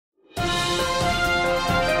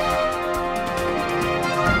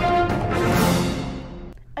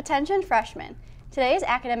Attention freshmen, today is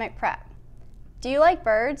academic prep. Do you like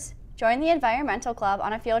birds? Join the Environmental Club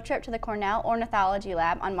on a field trip to the Cornell Ornithology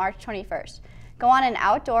Lab on March 21st. Go on an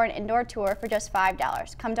outdoor and indoor tour for just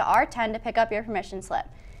 $5. Come to R10 to pick up your permission slip.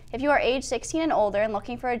 If you are age 16 and older and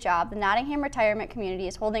looking for a job, the Nottingham Retirement Community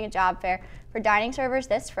is holding a job fair for dining servers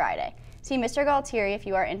this Friday. See Mr. Galtieri if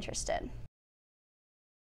you are interested.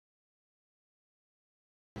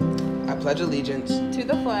 I pledge allegiance to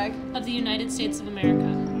the flag of the United States of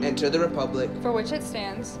America and to the republic for which it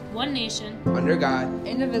stands, one nation, under God,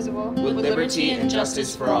 indivisible, with liberty and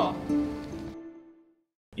justice for all.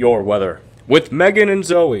 Your weather with Megan and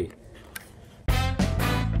Zoe.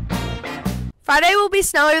 Friday will be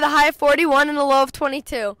snowy with a high of 41 and a low of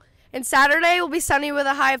 22. And Saturday will be sunny with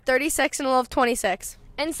a high of 36 and a low of 26.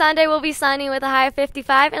 And Sunday will be sunny with a high of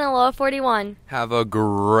 55 and a low of 41. Have a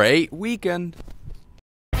great weekend.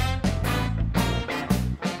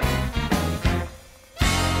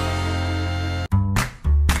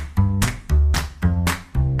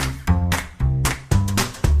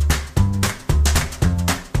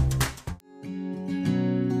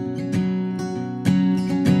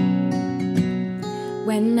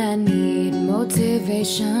 When I need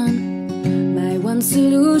motivation, my one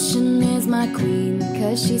solution is my queen,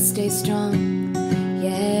 'cause she stays strong.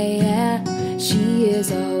 Yeah, she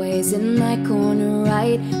is always in my corner,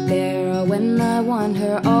 right there when I want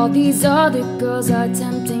her. All these other girls are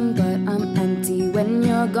tempting, but I'm empty when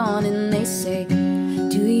you're gone. And they say,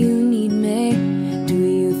 do you need me? Do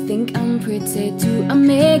you think I'm pretty? Do I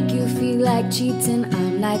make you feel like cheating?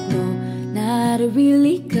 I'm like, no, not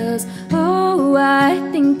really, 'cause oh, I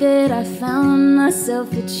think that I found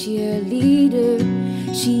myself a cheerleader.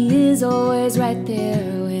 She is always right there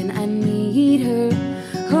when I need her.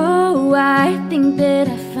 Oh, I think that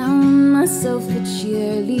I found myself a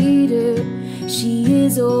cheerleader. She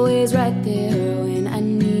is always right there when I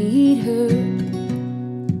need her.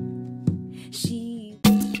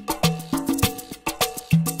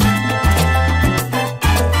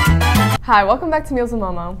 Hi, welcome back to Meals with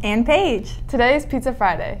Momo and Paige. Today is Pizza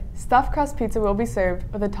Friday. Stuffed crust pizza will be served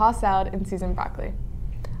with a tossed salad and seasoned broccoli.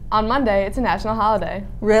 On Monday, it's a national holiday.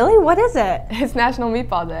 Really? What is it? It's National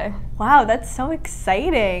Meatball Day. Wow, that's so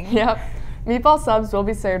exciting. Yep. Meatball subs will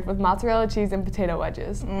be served with mozzarella cheese and potato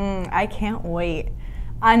wedges. I can't wait.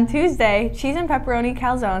 On Tuesday, cheese and pepperoni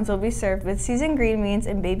calzones will be served with seasoned green beans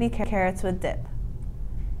and baby carrots with dip.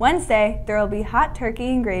 Wednesday, there will be hot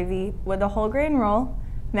turkey and gravy with a whole grain roll,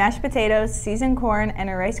 mashed potatoes, seasoned corn, and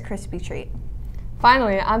a Rice Krispie treat.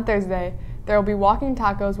 Finally, on Thursday, there will be walking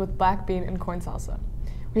tacos with black bean and corn salsa.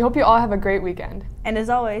 We hope you all have a great weekend. And as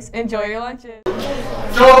always, enjoy your lunches.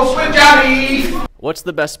 Go with Johnny! What's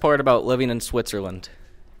the best part about living in Switzerland?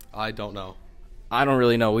 I don't know. I don't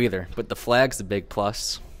really know either, but the flag's the big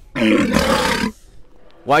plus.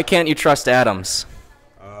 Why can't you trust atoms?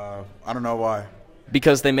 I don't know why.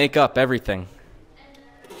 Because they make up everything.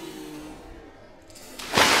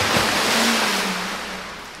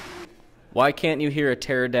 Why can't you hear a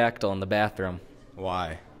pterodactyl in the bathroom?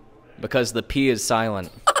 Why? Because the P is silent.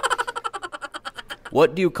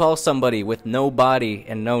 What do you call somebody with no body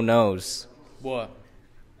and no nose? What?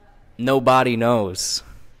 Nobody knows.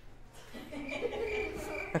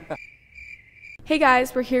 Hey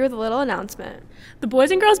guys, we're here with a little announcement. The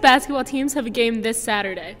boys and girls basketball teams have a game this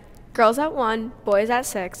Saturday. Girls at 1, boys at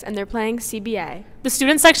 6, and they're playing CBA. The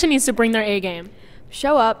student section needs to bring their A game.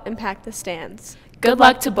 Show up and pack the stands. Good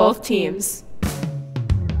luck to both teams.